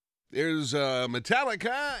There's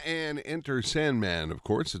Metallica and Enter Sandman, of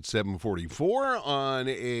course, at 7:44 on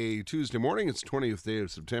a Tuesday morning. It's 20th day of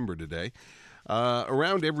September today.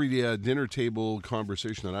 Around every dinner table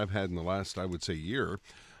conversation that I've had in the last, I would say, year,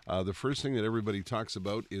 the first thing that everybody talks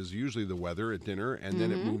about is usually the weather at dinner, and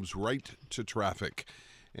then it moves right to traffic.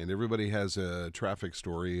 And everybody has a traffic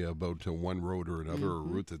story about one road or another, or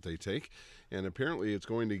route that they take. And apparently it's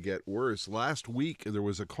going to get worse. Last week, there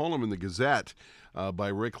was a column in the Gazette by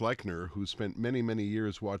Rick Leckner, who spent many, many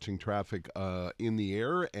years watching traffic in the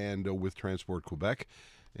air and with Transport Quebec.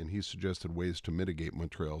 And he suggested ways to mitigate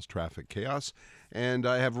Montreal's traffic chaos. And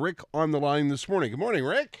I have Rick on the line this morning. Good morning,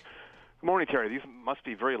 Rick. Good morning, Terry. These must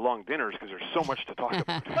be very long dinners because there's so much to talk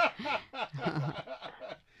about.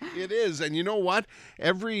 It is, and you know what?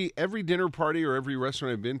 Every dinner party or every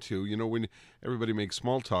restaurant I've been to, when everybody makes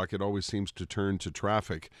small talk, it always seems to turn to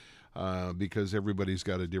traffic because everybody's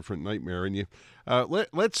got a different nightmare. And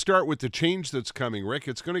let's start with the change that's coming, Rick.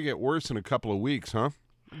 It's going to get worse in a couple of weeks, huh?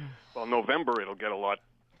 Well, November, it'll get a lot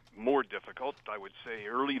more difficult. I would say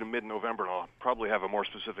early to mid-November, and I'll probably have a more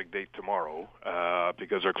specific date tomorrow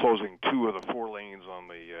because they're closing 2 of the 4 lanes on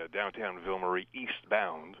the downtown Ville-Marie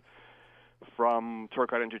eastbound from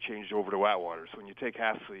Turcotte Interchange over to Atwater. So when you take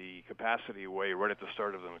half the capacity away right at the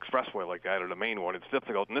start of an expressway like that or the main one, it's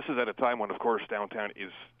difficult. And this is at a time when, of course, downtown's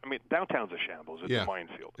a shambles. It's a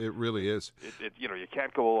minefield. It really is. You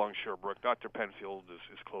can't go along Sherbrooke. Dr. Penfield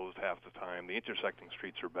is closed half the time. The intersecting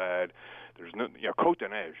streets are bad. There's no, Côte de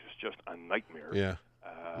Neige is just a nightmare. Yeah.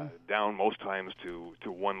 Down most times to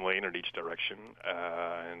 1 lane in each direction,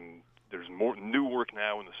 and there's more new work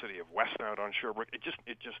now in the city of Westmount on Sherbrooke. It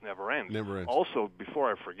just never ends. Never ends. Also,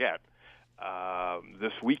 before I forget,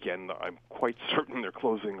 this weekend I'm quite certain they're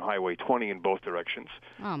closing Highway 20 in both directions.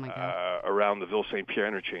 Oh my God! Around the Ville St. Pierre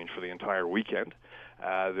interchange for the entire weekend.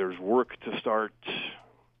 There's work to start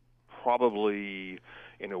probably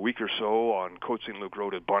in a week or so on Côte St. Luc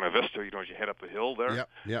Road at Bonavista. As you head up the hill there.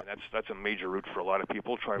 Yeah. That's a major route for a lot of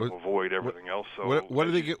people trying to avoid everything else. So what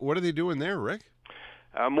are they doing there, Rick?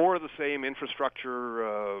 More of the same infrastructure,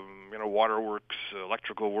 waterworks,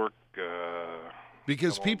 electrical work.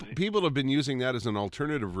 Because people have been using that as an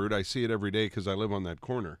alternative route. I see it every day because I live on that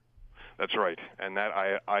corner. That's right, and that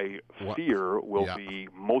I fear will be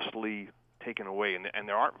mostly taken away, and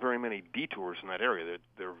there aren't very many detours in that area.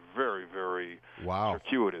 They're very, very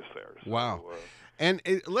circuitous there. So, wow. And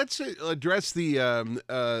let's address the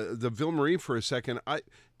Ville-Marie for a second.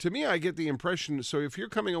 To me, I get the impression, so if you're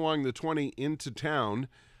coming along the 20 into town,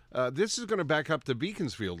 this is going to back up to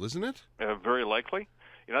Beaconsfield, isn't it? Very likely.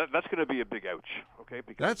 That's going to be a big ouch, okay?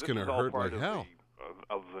 Because that's going to hurt like hell.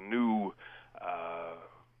 Of the new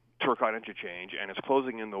Turcotte Interchange, and it's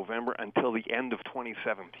closing in November until the end of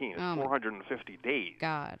 2017. It's 450 days.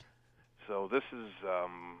 God. So this is...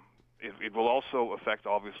 It will also affect,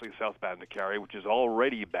 obviously, southbound to Carrie, which is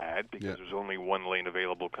already bad because there's only 1 lane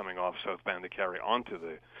available coming off southbound to Carrie onto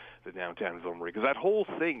the downtown Ville-Marie. Because that whole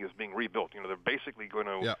thing is being rebuilt. They're basically going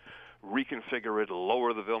to reconfigure it,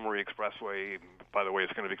 lower the Ville-Marie Expressway. By the way,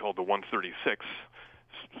 it's going to be called the 136.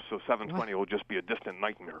 So 720 will just be a distant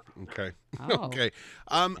nightmare. Okay. Oh. Okay.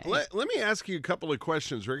 Let me ask you a couple of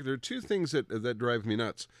questions, Rick. There are 2 things that drive me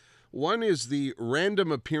nuts. One is the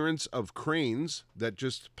random appearance of cranes that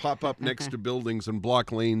just pop up next to buildings and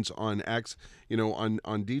block lanes on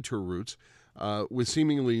on detour routes with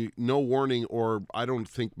seemingly no warning, or I don't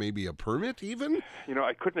think maybe a permit even.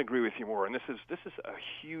 I couldn't agree with you more. And this is a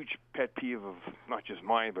huge pet peeve of not just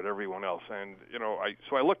mine but everyone else. And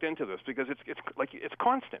I looked into this because it's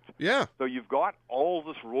constant. Yeah. So you've got all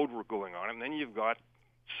this road work going on, and then you've got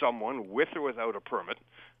someone with or without a permit,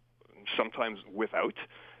 sometimes without,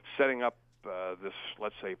 setting up this,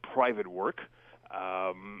 let's say, private work.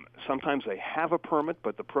 Sometimes they have a permit,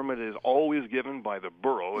 but the permit is always given by the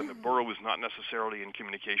borough, and the borough is not necessarily in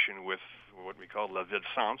communication with what we call la ville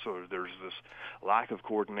centre, so there's this lack of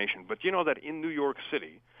coordination. But you know that in New York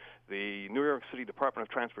City, the New York City Department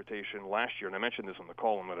of Transportation last year, and I mentioned this in the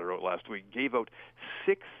column that I wrote last week, gave out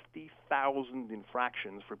 60,000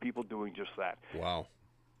 infractions for people doing just that. Wow.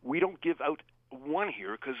 We don't give out one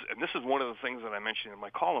here because, and this is one of the things that I mentioned in my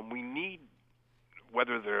column, we need,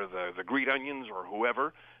 whether they're the Green Onions or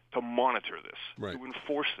whoever, to monitor this, to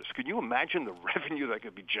enforce this. Could you imagine the revenue that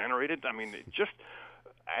could be generated? I mean, just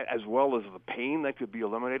as well as the pain that could be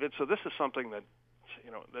eliminated. So this is something that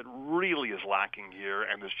that really is lacking here,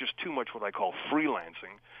 and there's just too much what I call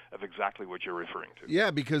freelancing of exactly what you're referring to.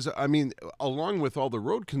 Yeah, because, I mean, along with all the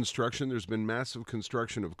road construction, there's been massive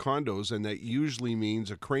construction of condos, and that usually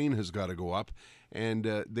means a crane has got to go up, and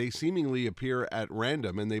they seemingly appear at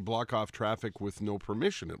random, and they block off traffic with no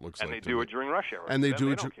permission, it looks like. And they do it during rush hour. And they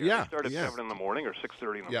do it, They start at 7 in the morning or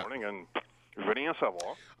 6:30 in the morning, and rien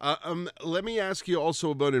savoir. Let me ask you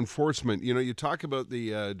also about enforcement. You talk about the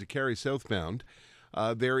DeCarry southbound.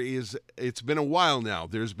 It's been a while now.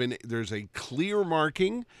 There's a clear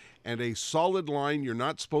marking and a solid line you're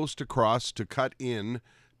not supposed to cross to cut in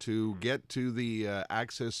to get to the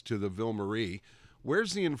access to the Ville Marie.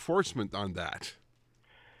 Where's the enforcement on that?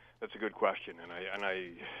 That's a good question, and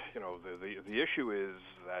I the issue is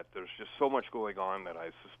that there's just so much going on that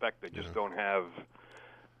I suspect they just don't have.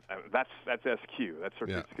 That's SQ. That's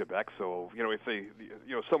Circuit Quebec. So if they,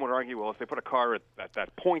 some would argue, well, if they put a car at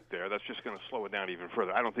that point there, that's just going to slow it down even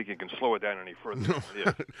further. I don't think you can slow it down any further. No. Than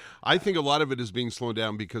it is. I think a lot of it is being slowed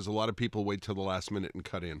down because a lot of people wait till the last minute and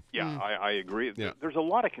cut in. Yeah, I agree. Yeah. There's a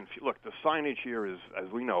lot of confusion. Look, the signage here is,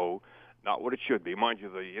 as we know, not what it should be. Mind you,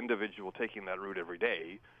 the individual taking that route every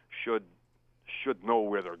day should know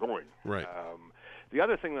where they're going. Right. The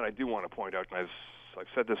other thing that I do want to point out, and I've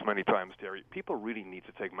said this many times, Terry, people really need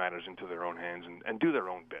to take matters into their own hands and do their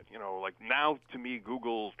own bit. Like now, to me,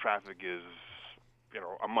 Google traffic is,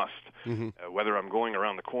 a must. Mm-hmm. Whether I'm going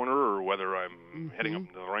around the corner or whether I'm heading up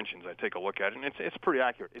into the Laurentians, I take a look at it, and it's pretty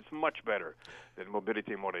accurate. It's much better than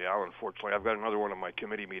Mobilité Montréal. Unfortunately, I've got another one of my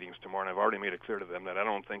committee meetings tomorrow, and I've already made it clear to them that I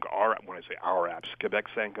don't think when I say our apps, Quebec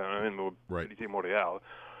 5 and Mobilité Montréal,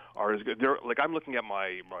 are as good. They're, like, I'm looking at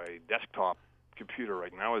my desktop computer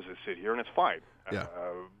right now as I sit here, and it's fine. Yeah.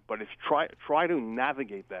 But if try to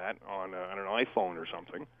navigate that on an iPhone or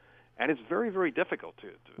something, and it's very, very difficult to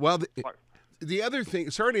well, the other thing,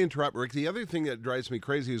 sorry to interrupt, Rick, the other thing that drives me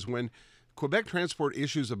crazy is when Quebec Transport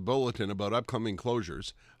issues a bulletin about upcoming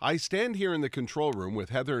closures, I stand here in the control room with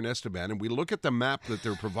Heather and Esteban, and we look at the map that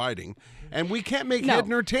they're providing, and we can't make head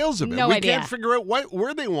nor tails of it. We can't figure out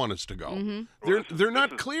where they want us to go. Mm-hmm. They're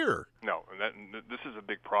not clear. No, this is a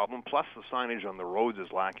big problem. Plus, the signage on the roads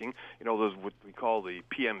is lacking. Those what we call the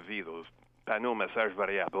PMV, those panneaux message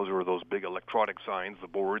variable. Those are those big electronic signs, the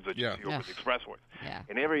boards that you see over the expressway. Yeah.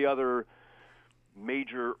 In every other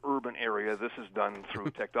major urban area, this is done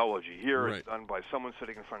through technology. Here, It's done by someone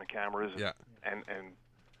sitting in front of cameras and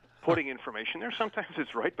putting information there. Sometimes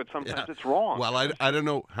it's right, but sometimes it's wrong. Well, I don't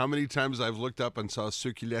know how many times I've looked up and saw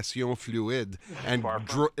circulation fluide and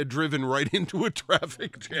driven right into a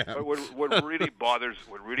traffic jam. But what really bothers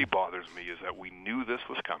me is that we knew this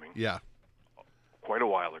was coming. Yeah. Quite a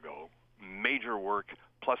while ago. Major work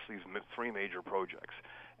plus these 3 major projects.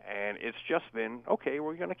 And it's just been, okay,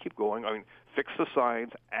 we're going to keep going. I mean, fix the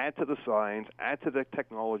signs, add to the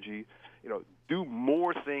technology, do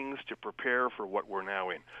more things to prepare for what we're now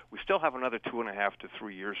in. We still have another 2.5 to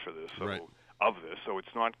 3 years for this, so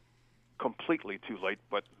it's not completely too late,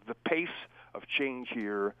 but the pace of change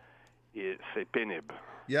here is pénible.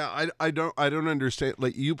 Yeah, I don't understand.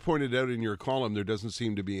 Like you pointed out in your column, there doesn't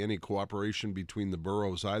seem to be any cooperation between the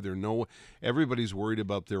boroughs either. No, everybody's worried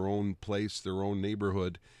about their own place, their own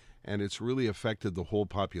neighborhood, and it's really affected the whole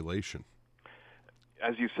population.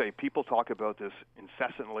 As you say, people talk about this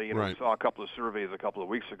incessantly. I saw a couple of surveys a couple of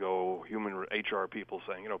weeks ago, human HR people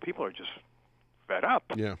saying, people are just fed up.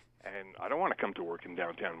 Yeah. And I don't want to come to work in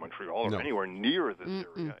downtown Montreal or anywhere near this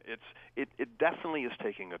area. It definitely is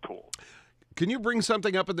taking a toll. Can you bring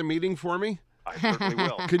something up at the meeting for me? I certainly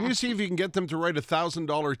will. Can you see if you can get them to write a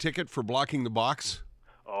 $1,000 ticket for blocking the box?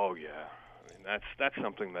 Oh, yeah. I mean, that's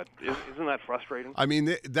something that isn't that frustrating? I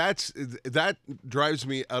mean, that drives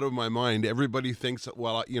me out of my mind. Everybody thinks,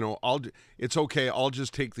 well, it's okay. I'll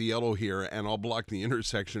just take the yellow here and I'll block the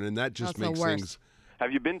intersection, and that just makes things.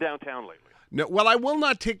 Have you been downtown lately? No, well, I will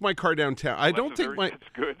not take my car downtown. I don't think that's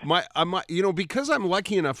good. Because I'm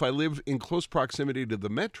lucky enough, I live in close proximity to the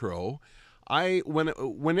metro.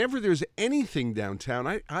 Whenever there's anything downtown,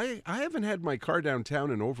 I haven't had my car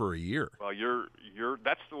downtown in over a year. Well,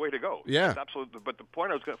 that's the way to go. Yeah, that's absolutely. But the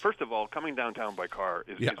point I was going to, first of all, coming downtown by car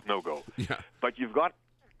is no go. Yeah. But you've got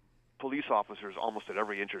police officers almost at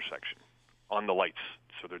every intersection on the lights,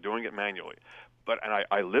 so they're doing it manually. But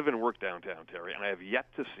I live and work downtown, Terry, and I have yet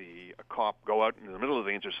to see a cop go out in the middle of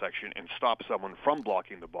the intersection and stop someone from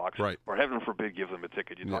blocking the box, or heaven forbid, give them a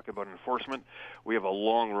ticket. You talk about enforcement. We have a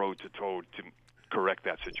long road to toe to correct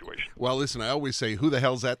that situation. Well, listen, I always say, who the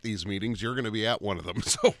hell's at these meetings? You're going to be at one of them,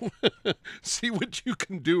 so see what you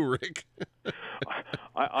can do, Rick.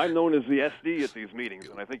 I'm known as the SD at these meetings,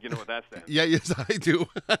 and I think you know what that stands for. Yeah, yes, I do.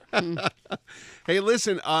 Hey,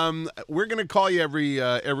 listen, we're going to call you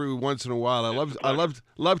every once in a while. I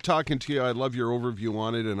love talking to you. I love your overview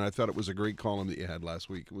on it, and I thought it was a great column that you had last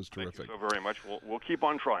week. It was terrific. Thank you so very much. We'll keep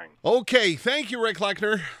on trying. Okay, thank you, Rick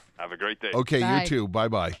Leckner. Have a great day. Okay, Bye. you too.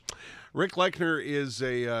 Bye-bye. Rick Leckner is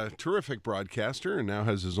a terrific broadcaster and now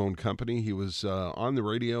has his own company. He was on the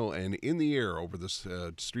radio and in the air over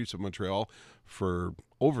the streets of Montreal for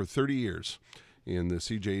over 30 years in the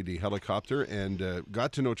CJD helicopter, and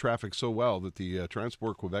got to know traffic so well that the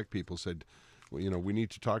Transport Quebec people said, well, we need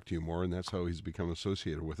to talk to you more, and that's how he's become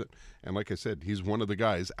associated with it. And like I said, he's one of the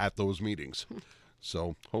guys at those meetings.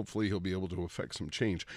 So hopefully he'll be able to effect some change.